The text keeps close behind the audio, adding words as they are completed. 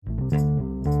All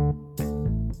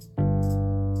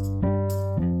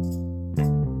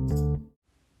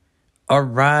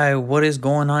right, what is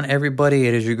going on, everybody?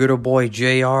 It is your good old boy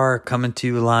JR coming to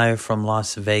you live from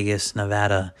Las Vegas,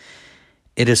 Nevada.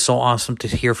 It is so awesome to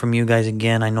hear from you guys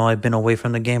again. I know I've been away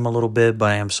from the game a little bit,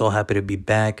 but I am so happy to be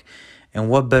back. And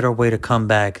what better way to come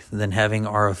back than having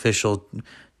our official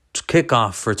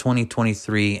kickoff for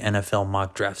 2023 NFL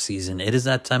mock draft season? It is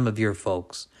that time of year,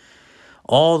 folks.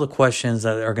 All the questions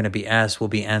that are going to be asked will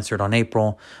be answered on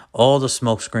April. All the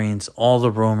smoke screens, all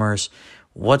the rumors,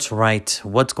 what's right,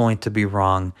 what's going to be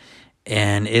wrong.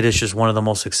 And it is just one of the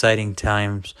most exciting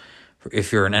times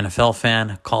if you're an NFL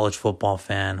fan, college football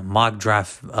fan, mock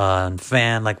draft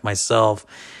fan like myself.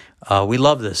 We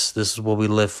love this. This is what we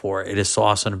live for. It is so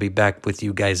awesome to be back with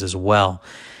you guys as well.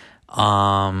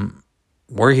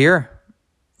 We're here.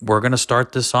 We're going to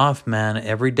start this off, man,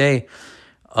 every day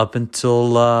up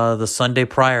until the Sunday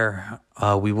prior.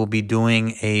 We will be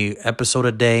doing a episode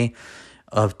a day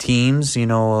of teams,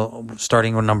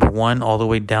 starting with number 1 all the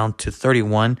way down to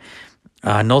 31.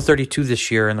 No 32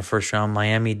 this year in the first round.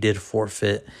 Miami did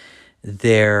forfeit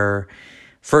their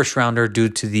first rounder due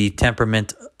to the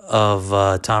temperament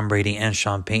of Tom Brady and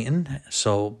Sean Payton.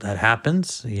 So that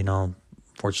happens.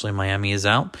 Fortunately, Miami is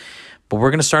out. But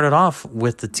we're going to start it off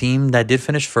with the team that did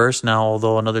finish first. Now,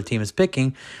 although another team is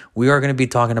picking, we are going to be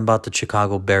talking about the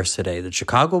Chicago Bears today. The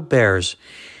Chicago Bears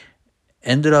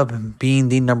ended up being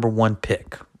the number 1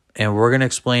 pick. And we're going to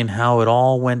explain how it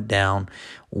all went down,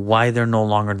 why they're no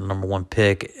longer the number 1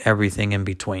 pick, everything in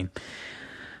between.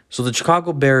 So the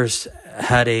Chicago Bears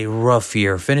had a rough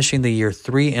year, finishing the year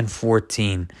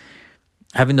 3-14,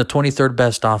 having the 23rd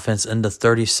best offense and the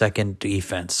 32nd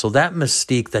defense. So that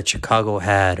mystique that Chicago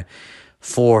had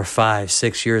 4, 5,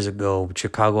 6 years ago,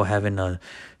 Chicago having a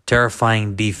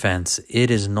terrifying defense,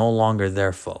 it is no longer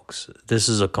there, folks. This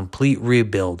is a complete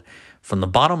rebuild from the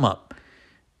bottom up.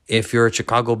 If you're a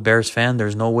Chicago Bears fan,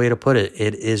 there's no way to put it.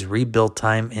 It is rebuild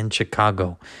time in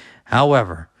Chicago.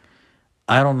 However,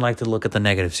 I don't like to look at the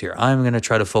negatives here. I'm going to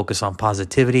try to focus on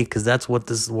positivity because that's what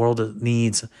this world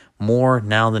needs more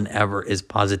now than ever is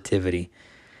positivity.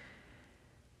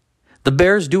 The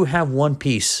Bears do have one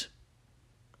piece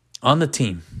on the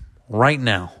team right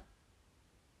now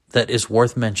that is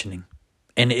worth mentioning.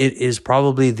 And it is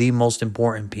probably the most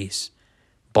important piece,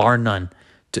 bar none,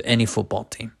 to any football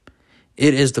team.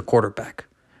 It is the quarterback.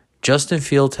 Justin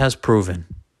Fields has proven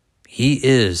he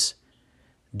is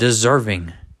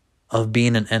deserving of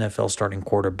being an NFL starting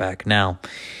quarterback. Now,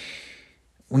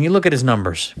 when you look at his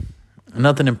numbers,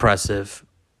 nothing impressive,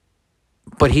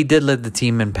 but he did lead the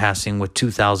team in passing with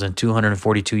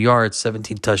 2,242 yards,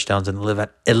 17 touchdowns, and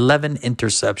 11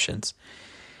 interceptions.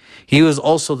 He was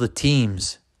also the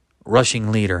team's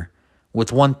rushing leader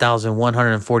with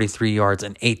 1,143 yards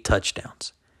and 8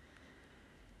 touchdowns.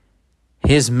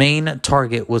 His main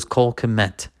target was Cole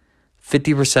Kmet,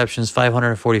 50 receptions,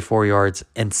 544 yards,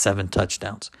 and 7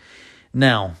 touchdowns.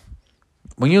 Now,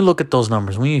 when you look at those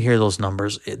numbers, when you hear those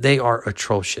numbers, they are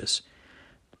atrocious.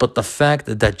 But the fact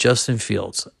that Justin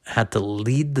Fields had to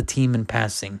lead the team in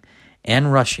passing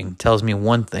and rushing tells me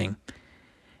one thing.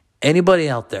 Anybody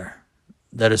out there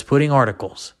that is putting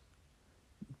articles,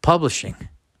 publishing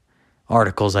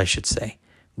articles, I should say,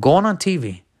 going on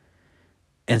TV,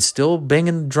 and still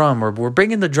banging the drum, or we're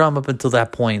bringing the drum up until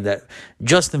that point that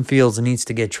Justin Fields needs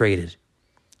to get traded,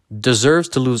 deserves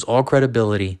to lose all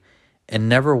credibility and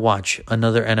never watch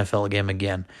another NFL game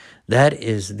again. That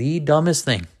is the dumbest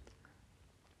thing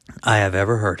I have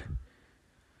ever heard.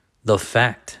 The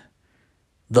fact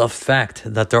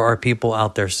that there are people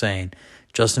out there saying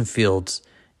Justin Fields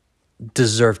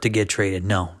deserved to get traded.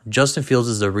 No, Justin Fields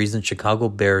is the reason Chicago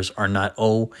Bears are not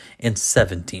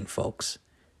 0-17, folks.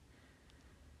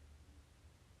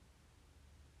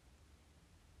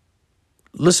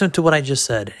 Listen to what I just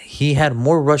said. He had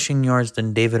more rushing yards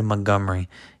than David Montgomery.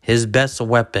 His best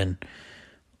weapon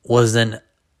was an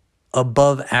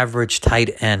above-average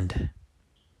tight end.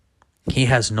 He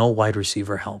has no wide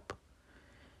receiver help.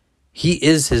 He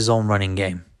is his own running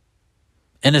game.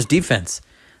 And his defense.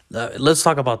 Let's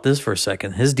talk about this for a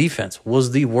second. His defense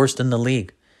was the worst in the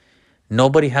league.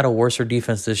 Nobody had a worse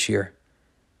defense this year.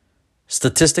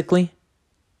 Statistically,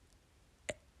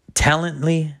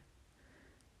 talently,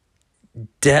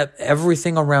 depth,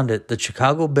 everything around it, the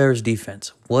Chicago Bears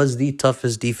defense was the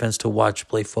toughest defense to watch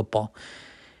play football.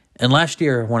 And last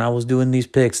year, when I was doing these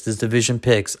picks, this division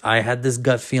picks, I had this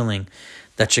gut feeling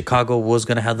that Chicago was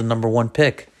going to have the number 1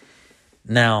 pick.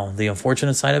 Now, the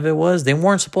unfortunate side of it was they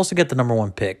weren't supposed to get the number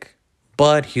 1 pick,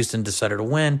 but Houston decided to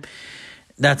win.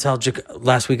 That's how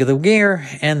last week of the year,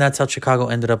 and that's how Chicago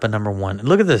ended up at number 1. And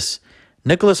look at this.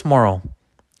 Nicholas Morrow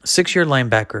 6-year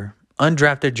linebacker,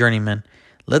 undrafted journeyman,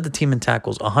 led the team in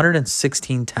tackles,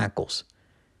 116 tackles.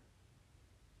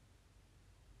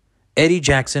 Eddie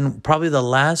Jackson, probably the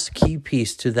last key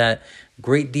piece to that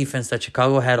great defense that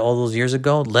Chicago had all those years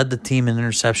ago, led the team in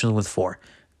interceptions with 4.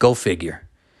 Go figure.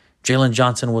 Jalen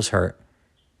Johnson was hurt.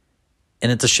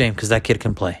 And it's a shame because that kid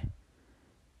can play.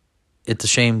 It's a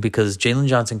shame because Jalen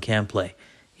Johnson can play.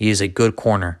 He is a good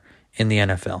corner in the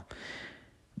NFL.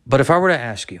 But if I were to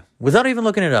ask you, without even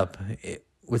looking it up,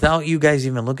 without you guys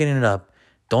even looking it up,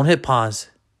 don't hit pause.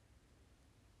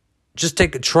 Just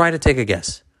try to take a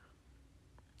guess.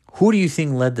 Who do you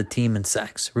think led the team in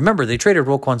sacks? Remember, they traded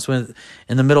Roquan Smith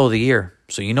in the middle of the year,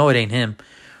 so you know it ain't him.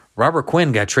 Robert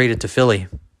Quinn got traded to Philly.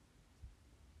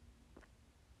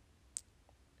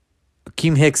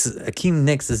 Akeem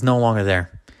Nicks is no longer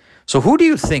there. So who do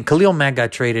you think? Khalil Mack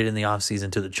got traded in the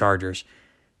offseason to the Chargers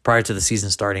prior to the season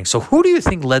starting. So who do you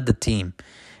think led the team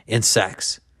in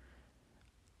sacks?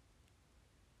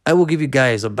 I will give you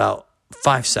guys about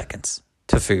 5 seconds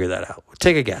to figure that out.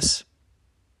 Take a guess.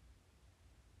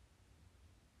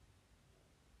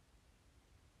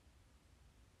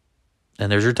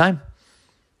 And there's your time.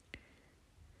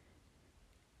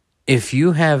 If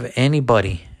you have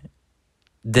anybody,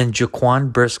 then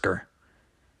Jaquan Brisker,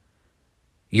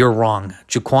 you're wrong.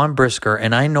 Jaquan Brisker,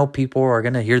 and I know people are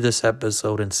going to hear this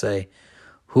episode and say,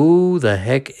 who the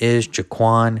heck is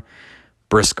Jaquan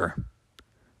Brisker?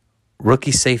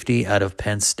 Rookie safety out of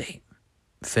Penn State.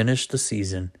 Finished the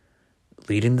season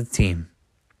leading the team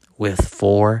with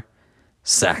 4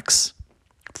 sacks.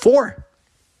 4!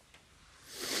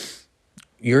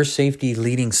 Your safety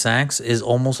leading sacks is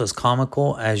almost as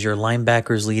comical as your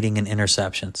linebackers leading in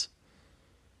interceptions.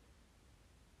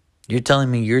 You're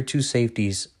telling me your 2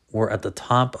 safeties were at the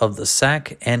top of the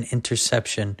sack and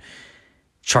interception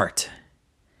chart.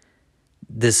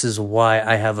 This is why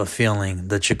I have a feeling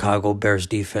the Chicago Bears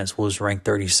defense was ranked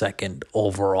 32nd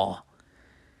overall.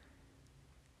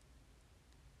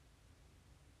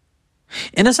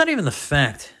 And it's not even the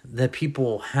fact that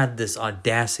people had this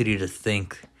audacity to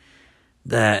think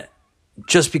that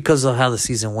just because of how the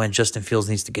season went, Justin Fields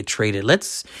needs to get traded.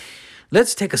 Let's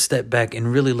take a step back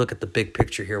and really look at the big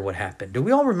picture here, what happened. Do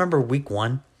we all remember week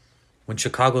 1 when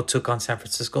Chicago took on San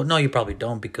Francisco? No, you probably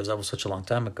don't because that was such a long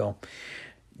time ago.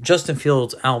 Justin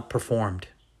Fields outperformed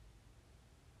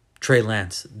Trey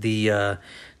Lance, the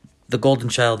golden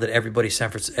child that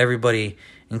everybody,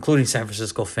 including San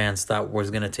Francisco fans, thought was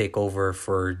going to take over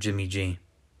for Jimmy G.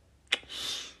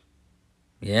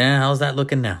 Yeah, how's that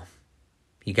looking now?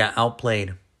 He got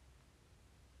outplayed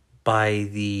by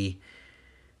the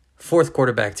 4th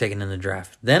quarterback taken in the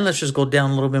draft. Then let's just go down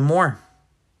a little bit more.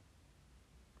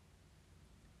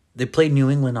 They played New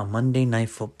England on Monday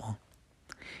Night Football,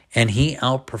 and he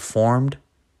outperformed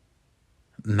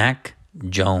Mac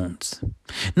Jones.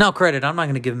 Now, credit, I'm not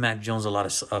going to give Mac Jones a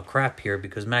lot of crap here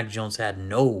because Mac Jones had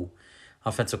no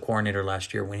offensive coordinator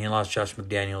last year when he lost Josh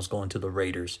McDaniels going to the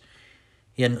Raiders.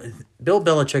 Bill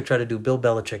Belichick tried to do Bill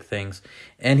Belichick things,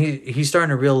 and he's starting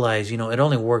to realize, it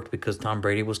only worked because Tom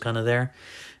Brady was kind of there.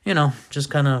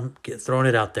 Just kind of throwing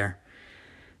it out there.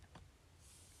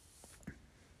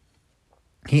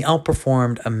 He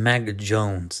outperformed a Mac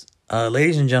Jones.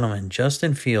 Ladies and gentlemen,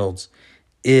 Justin Fields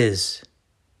is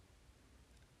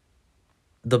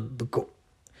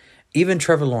even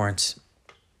Trevor Lawrence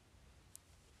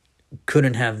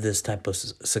couldn't have this type of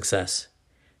success.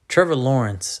 Trevor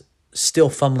Lawrence still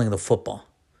fumbling the football.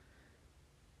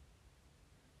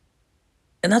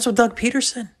 And that's what Doug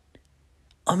Peterson,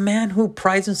 a man who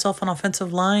prides himself on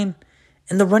offensive line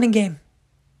and the running game.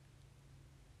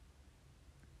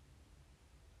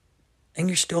 And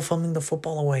you're still fumbling the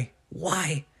football away.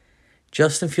 Why?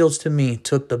 Justin Fields, to me,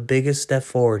 took the biggest step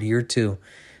forward year 2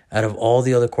 out of all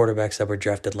the other quarterbacks that were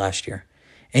drafted last year.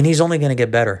 And he's only going to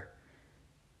get better.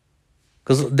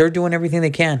 Because they're doing everything they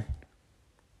can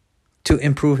to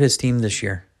improve his team this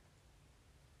year.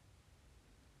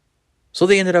 So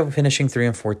they ended up finishing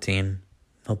 3-14.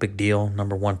 No big deal.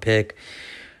 Number 1 pick.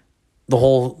 The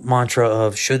whole mantra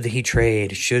of should he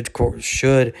trade? Should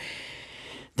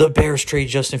the Bears trade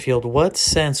Justin Fields? What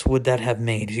sense would that have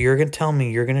made? You're going to tell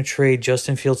me you're going to trade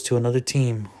Justin Fields to another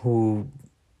team who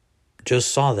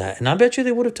just saw that. And I bet you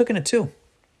they would have taken it too.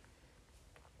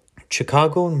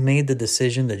 Chicago made the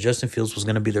decision that Justin Fields was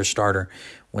going to be their starter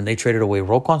when they traded away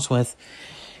Roquan Smith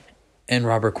and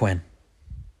Robert Quinn.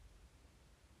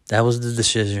 That was the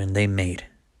decision they made.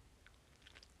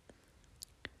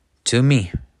 To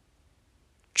me,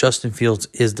 Justin Fields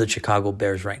is the Chicago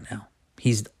Bears right now.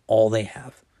 He's all they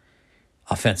have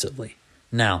offensively.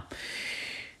 Now,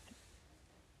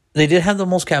 They did have the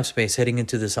most cap space heading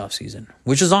into this offseason,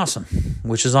 which is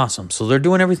awesome. So they're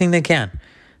doing everything they can.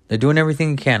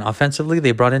 Offensively,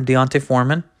 they brought in D'Onta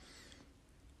Foreman,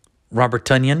 Robert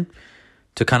Tonyan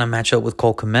to kind of match up with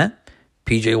Cole Kmet,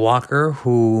 PJ Walker,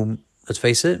 who, let's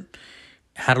face it,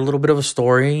 had a little bit of a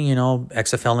story,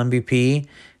 XFL MVP,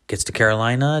 gets to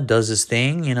Carolina, does his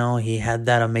thing. He had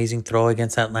that amazing throw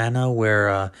against Atlanta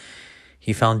where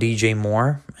he found DJ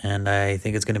Moore, and I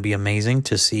think it's going to be amazing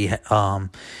to see.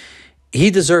 He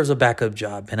deserves a backup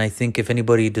job, and I think if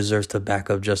anybody deserves to back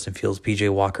up Justin Fields, PJ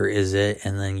Walker is it,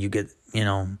 and then you get,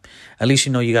 at least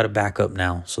you got a backup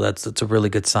now, so that's a really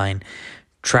good sign.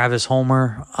 Travis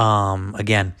Homer,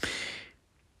 again,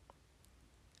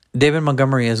 David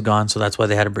Montgomery is gone, so that's why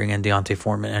they had to bring in D'Onta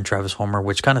Foreman and Travis Homer,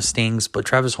 which kind of stings. But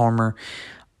Travis Homer,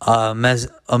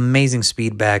 amazing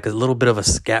speed back, a little bit of a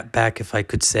scat back, if I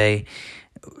could say,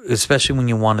 especially when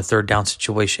you want a third down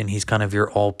situation. He's kind of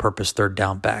your all-purpose third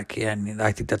down back, and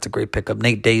I think that's a great pickup.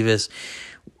 Nate Davis,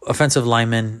 offensive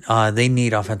lineman, they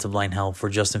need offensive line help for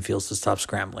Justin Fields to stop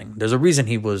scrambling. There's a reason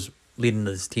he was leading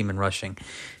this team in rushing.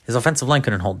 His offensive line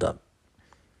couldn't hold up.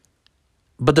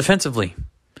 But defensively,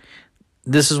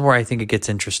 this is where I think it gets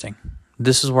interesting.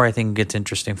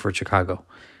 For Chicago.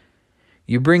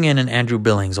 You bring in an Andrew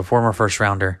Billings, a former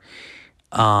first-rounder,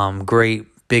 great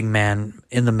big man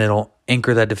in the middle,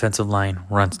 anchor that defensive line,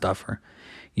 run stuffer.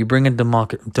 You bring in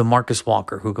DeMarcus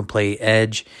Walker, who can play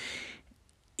edge.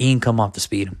 He can come off the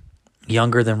speed.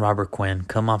 Younger than Robert Quinn,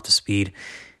 come off the speed.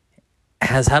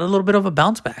 Has had a little bit of a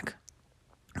bounce back.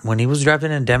 When he was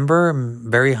drafted in Denver,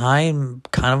 very high, and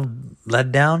kind of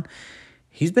let down,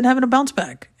 he's been having a bounce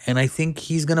back, and I think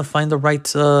he's going to find the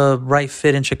right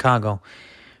fit in Chicago.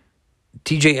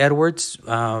 TJ Edwards,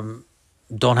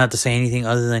 don't have to say anything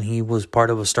other than he was part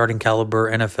of a starting caliber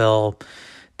NFL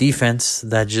defense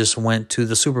that just went to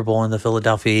the Super Bowl in the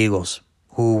Philadelphia Eagles,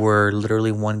 who were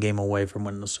literally one game away from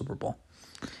winning the Super Bowl.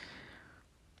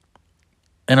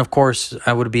 And of course,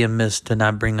 I would be amiss to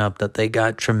not bring up that they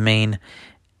got Tremaine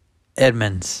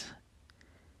Edmonds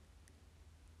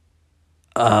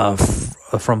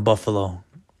from Buffalo,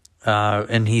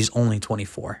 and he's only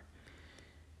 24.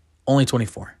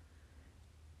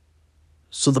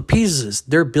 So the pieces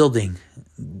they're building,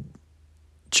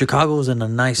 Chicago's in a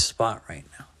nice spot right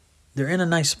now. They're in a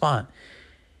nice spot.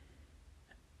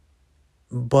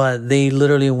 But they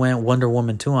literally went Wonder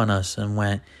Woman 2 on us and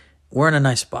went, we're in a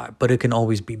nice spot, but it can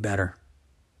always be better.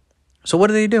 So what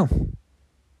do?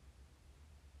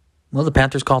 Well, the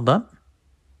Panthers called up.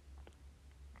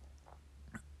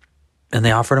 And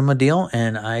they offered him a deal,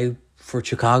 and for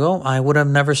Chicago, I would have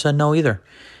never said no either.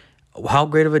 How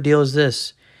great of a deal is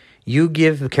this? You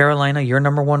give Carolina your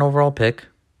number 1 overall pick,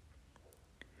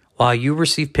 while you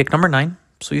receive pick number 9,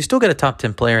 so you still get a top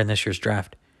 10 player in this year's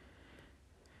draft.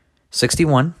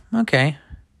 61, okay.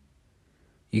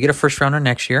 You get a first rounder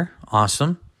next year,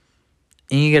 awesome.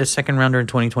 And you get a second rounder in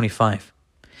 2025.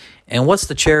 And what's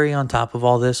the cherry on top of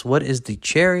all this? What is the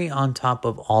cherry on top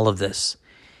of all of this?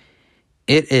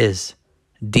 It is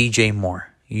DJ Moore.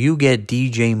 You get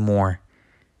DJ Moore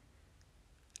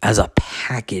as a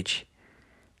package.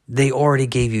 They already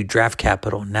gave you draft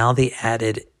capital. Now they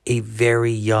added a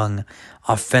very young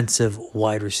offensive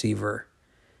wide receiver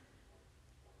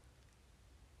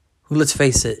who, let's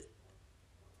face it,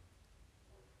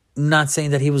 not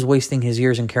saying that he was wasting his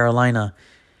years in Carolina,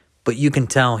 but you can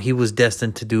tell he was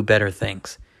destined to do better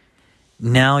things.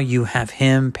 Now you have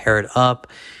him paired up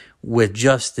with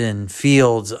Justin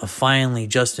Fields. Finally,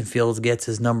 Justin Fields gets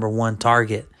his number 1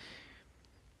 target.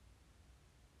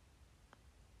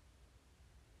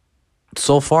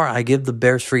 So far, I give the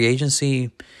Bears free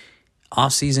agency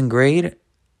offseason grade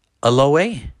a low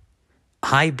A.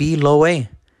 High B, low A.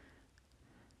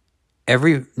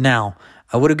 Now,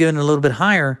 I would have given it a little bit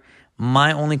higher.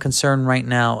 My only concern right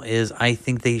now is I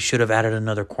think they should have added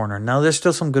another corner. Now, there's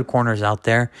still some good corners out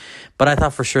there, but I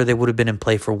thought for sure they would have been in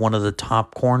play for one of the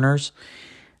top corners.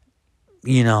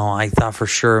 I thought for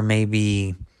sure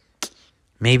maybe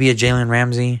a Jalen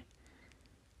Ramsey.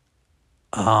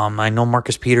 I know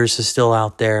Marcus Peters is still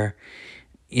out there.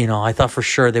 I thought for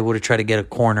sure they would have tried to get a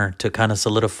corner to kind of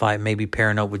solidify, maybe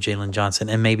pairing up with Jalen Johnson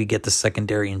and maybe get the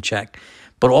secondary in check.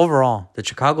 But overall, the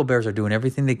Chicago Bears are doing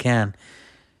everything they can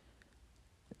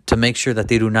to make sure that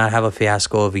they do not have a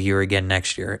fiasco of a year again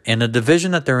next year. In a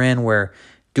division that they're in where,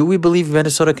 do we believe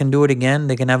Minnesota can do it again?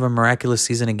 They can have a miraculous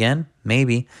season again?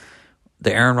 Maybe.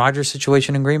 The Aaron Rodgers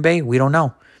situation in Green Bay? We don't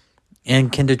know.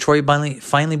 And can Detroit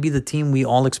finally be the team we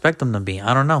all expect them to be?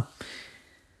 I don't know.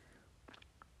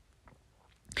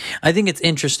 I think it's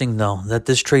interesting, though, that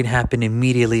this trade happened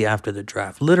immediately after the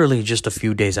draft. Literally just a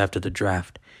few days after the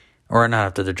draft. or not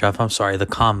after the draft, I'm sorry, the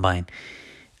combine.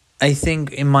 I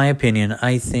think, in my opinion,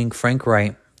 Frank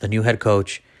Wright, the new head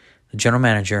coach, the general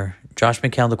manager, Josh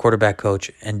McCown, the quarterback coach,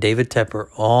 and David Tepper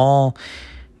all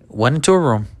went into a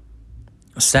room,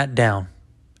 sat down,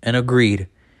 and agreed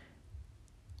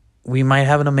we might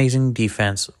have an amazing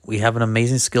defense. We have an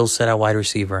amazing skill set at wide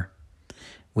receiver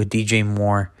with DJ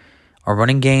Moore. Our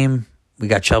running game, we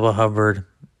got Chuba Hubbard,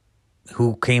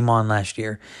 who came on last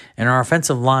year. And our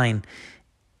offensive line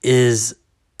is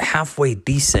halfway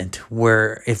decent,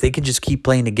 where if they can just keep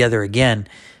playing together again,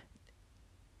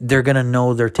 they're going to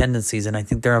know their tendencies. And I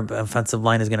think their offensive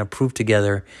line is going to prove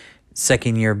together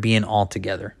second year being all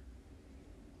together.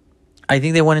 I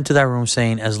think they went into that room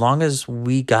saying, as long as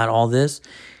we got all this,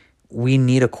 we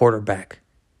need a quarterback.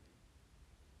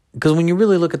 Because when you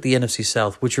really look at the NFC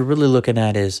South, what you're really looking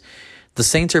at is the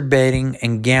Saints are betting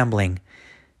and gambling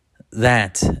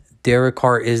that Derek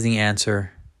Carr is the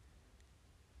answer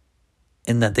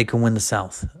and that they can win the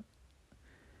South.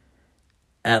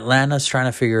 Atlanta's trying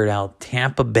to figure it out.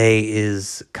 Tampa Bay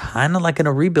is kind of like in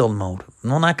a rebuild mode.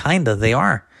 No, not kind of. They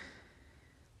are.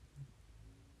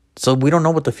 So we don't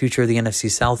know what the future of the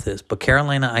NFC South is. But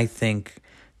Carolina, I think,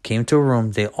 came to a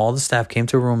room. All the staff came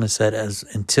to a room and said,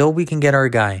 until we can get our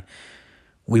guy,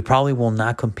 we probably will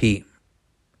not compete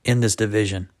in this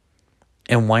division.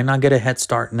 And why not get a head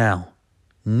start now?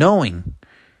 Knowing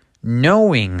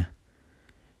you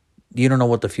don't know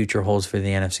what the future holds for the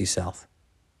NFC South.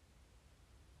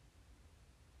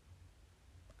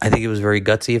 I think it was very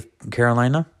gutsy of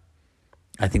Carolina.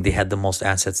 I think they had the most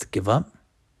assets to give up.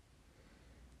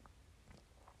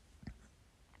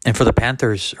 And for the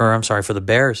for the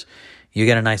Bears, you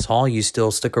get a nice haul. You still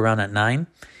stick around at 9.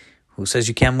 Who says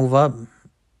you can't move up?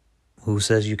 Who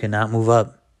says you cannot move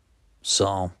up?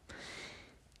 So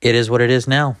it is what it is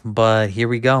now. But here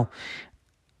we go.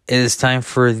 It is time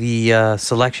for the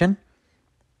selection.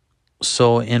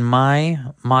 So in my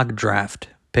mock draft,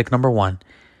 pick number 1,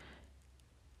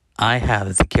 I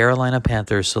have the Carolina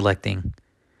Panthers selecting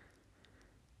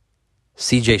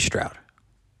C.J. Stroud,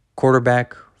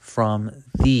 quarterback from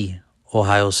the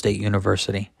Ohio State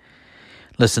University.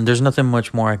 Listen, there's nothing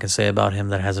much more I can say about him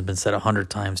that hasn't been said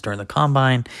 100 times during the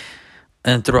combine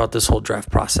and throughout this whole draft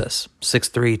process.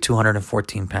 6'3",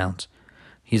 214 pounds.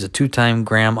 He's a 2-time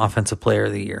Graham Offensive Player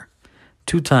of the Year.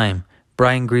 2-time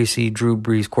Brian Griese, Drew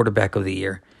Brees Quarterback of the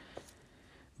Year.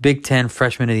 Big Ten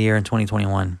Freshman of the Year in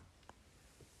 2021.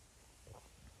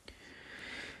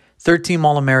 Third-team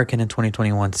All-American in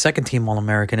 2021, second-team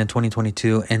All-American in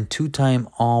 2022, and 2-time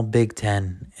All-Big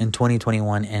Ten in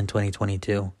 2021 and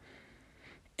 2022.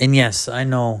 And yes, I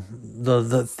know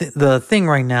the thing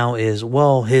right now is,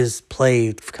 well, his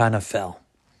play kind of fell.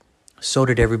 So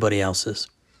did everybody else's.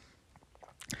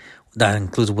 That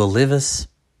includes Will Levis.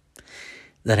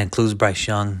 That includes Bryce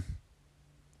Young.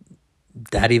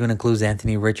 That even includes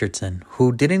Anthony Richardson,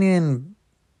 who didn't even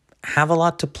have a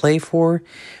lot to play for,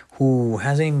 who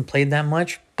hasn't even played that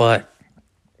much, but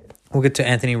we'll get to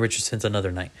Anthony Richardson's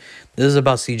another night. This is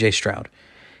about C.J. Stroud.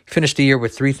 He finished the year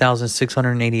with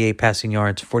 3,688 passing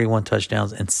yards, 41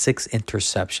 touchdowns, and 6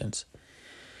 interceptions.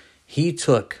 He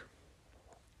took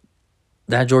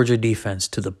that Georgia defense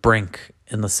to the brink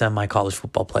in the semi-college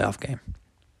football playoff game.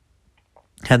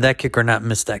 Had that kicker not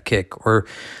missed that kick, or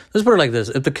let's put it like this,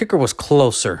 if the kicker was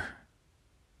closer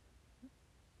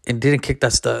and didn't kick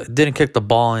the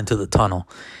ball into the tunnel,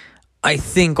 I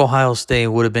think Ohio State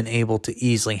would have been able to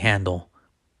easily handle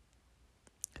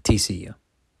TCU.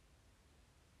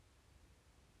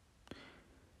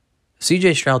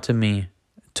 CJ Stroud, to me,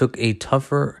 took a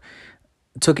tough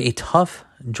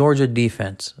Georgia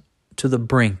defense to the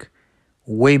brink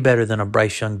way better than a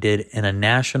Bryce Young did in a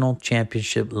national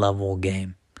championship level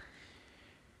game.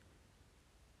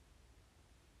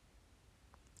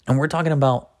 And we're talking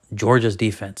about Georgia's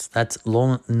defense. That's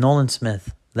Nolan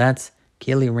Smith. That's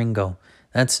Kelee Ringo.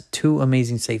 That's 2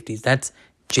 amazing safeties. That's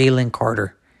Jalen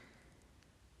Carter.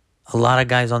 A lot of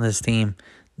guys on this team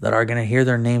that are going to hear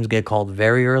their names get called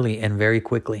very early and very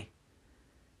quickly.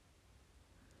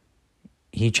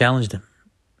 He challenged him,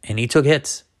 and he took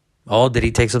hits. Oh, did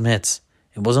he take some hits?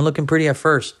 It wasn't looking pretty at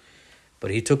first,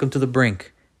 but he took him to the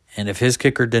brink. And if his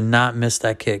kicker did not miss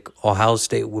that kick, Ohio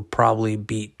State would probably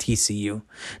beat TCU.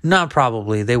 Not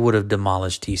probably. They would have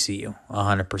demolished TCU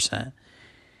 100%.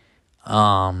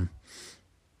 I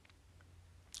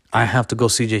have to go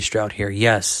CJ Stroud here.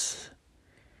 Yes.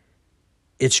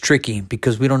 It's tricky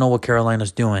because we don't know what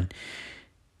Carolina's doing.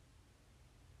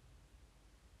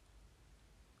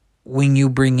 When you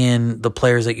bring in the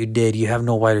players that you did, you have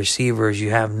no wide receivers,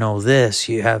 you have no this,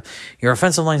 you have your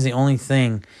offensive line is the only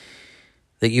thing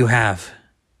that you have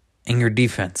in your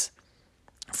defense.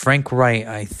 Frank Wright,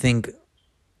 I think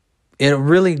it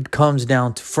really comes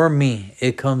down to, for me,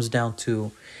 it comes down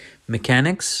to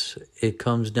mechanics. It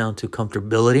comes down to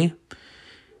comfortability.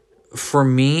 For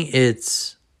me,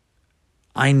 it's,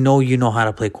 I know you know how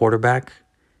to play quarterback.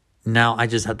 Now I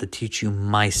just have to teach you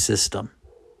my system.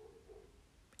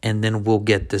 And then we'll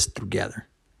get this together.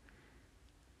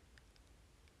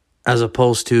 As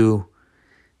opposed to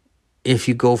if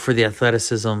you go for the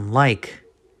athleticism like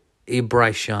a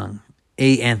Bryce Young,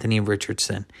 a Anthony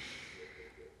Richardson,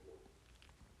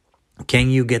 can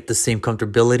you get the same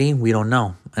comfortability? We don't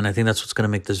know. And I think that's what's going to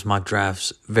make this mock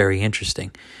drafts very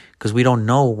interesting. Because we don't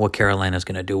know what Carolina's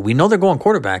going to do. We know they're going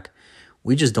quarterback.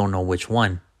 We just don't know which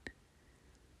one.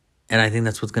 And I think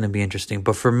that's what's going to be interesting.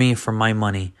 But for me, for my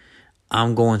money,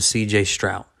 I'm going C.J.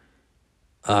 Stroud,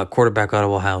 quarterback out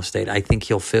of Ohio State. I think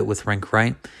he'll fit with Frank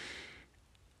Wright.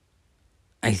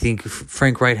 I think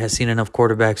Frank Wright has seen enough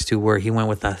quarterbacks to where he went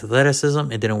with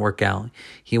athleticism. It didn't work out.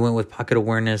 He went with pocket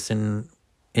awareness in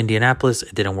Indianapolis.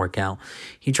 It didn't work out.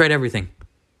 He tried everything,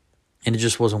 and it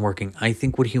just wasn't working. I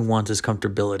think what he wants is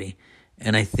comfortability,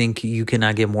 and I think you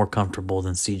cannot get more comfortable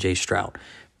than C.J. Stroud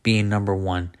being number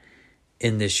one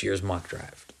in this year's mock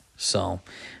draft. So,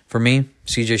 for me,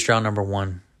 C.J. Stroud number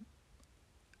one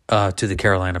to the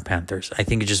Carolina Panthers. I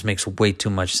think it just makes way too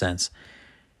much sense.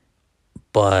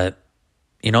 But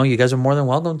you guys are more than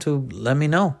welcome to let me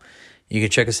know. You can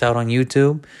check us out on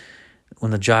YouTube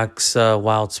on the Jocks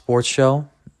Wild Sports Show.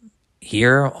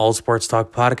 Here, All Sports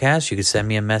Talk Podcast. You can send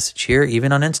me a message here,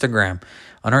 even on Instagram,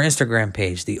 on our Instagram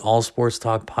page, the All Sports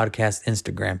Talk Podcast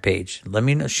Instagram page. Let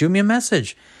me know. Shoot me a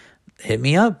message. Hit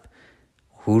me up.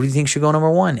 Who do you think should go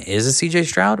number one? Is it C.J.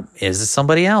 Stroud? Is it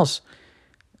somebody else?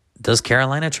 Does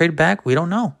Carolina trade back? We don't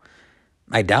know.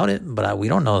 I doubt it, but we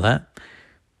don't know that.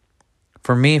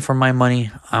 For me, for my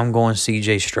money, I'm going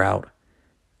C.J. Stroud,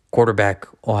 quarterback,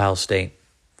 Ohio State,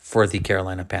 for the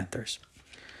Carolina Panthers.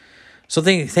 So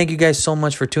thank you guys so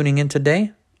much for tuning in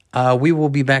today. We will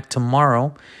be back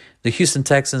tomorrow. The Houston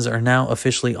Texans are now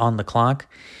officially on the clock.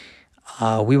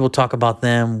 We will talk about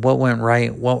them, what went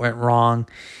right, what went wrong,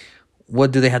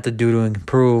 what do they have to do to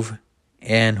improve,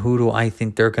 and who do I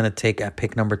think they're going to take at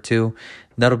pick number 2.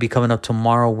 That'll be coming up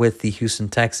tomorrow with the Houston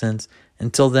Texans.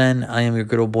 Until then, I am your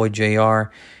good old boy, JR.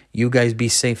 You guys be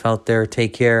safe out there.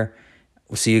 Take care.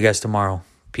 We'll see you guys tomorrow.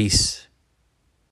 Peace.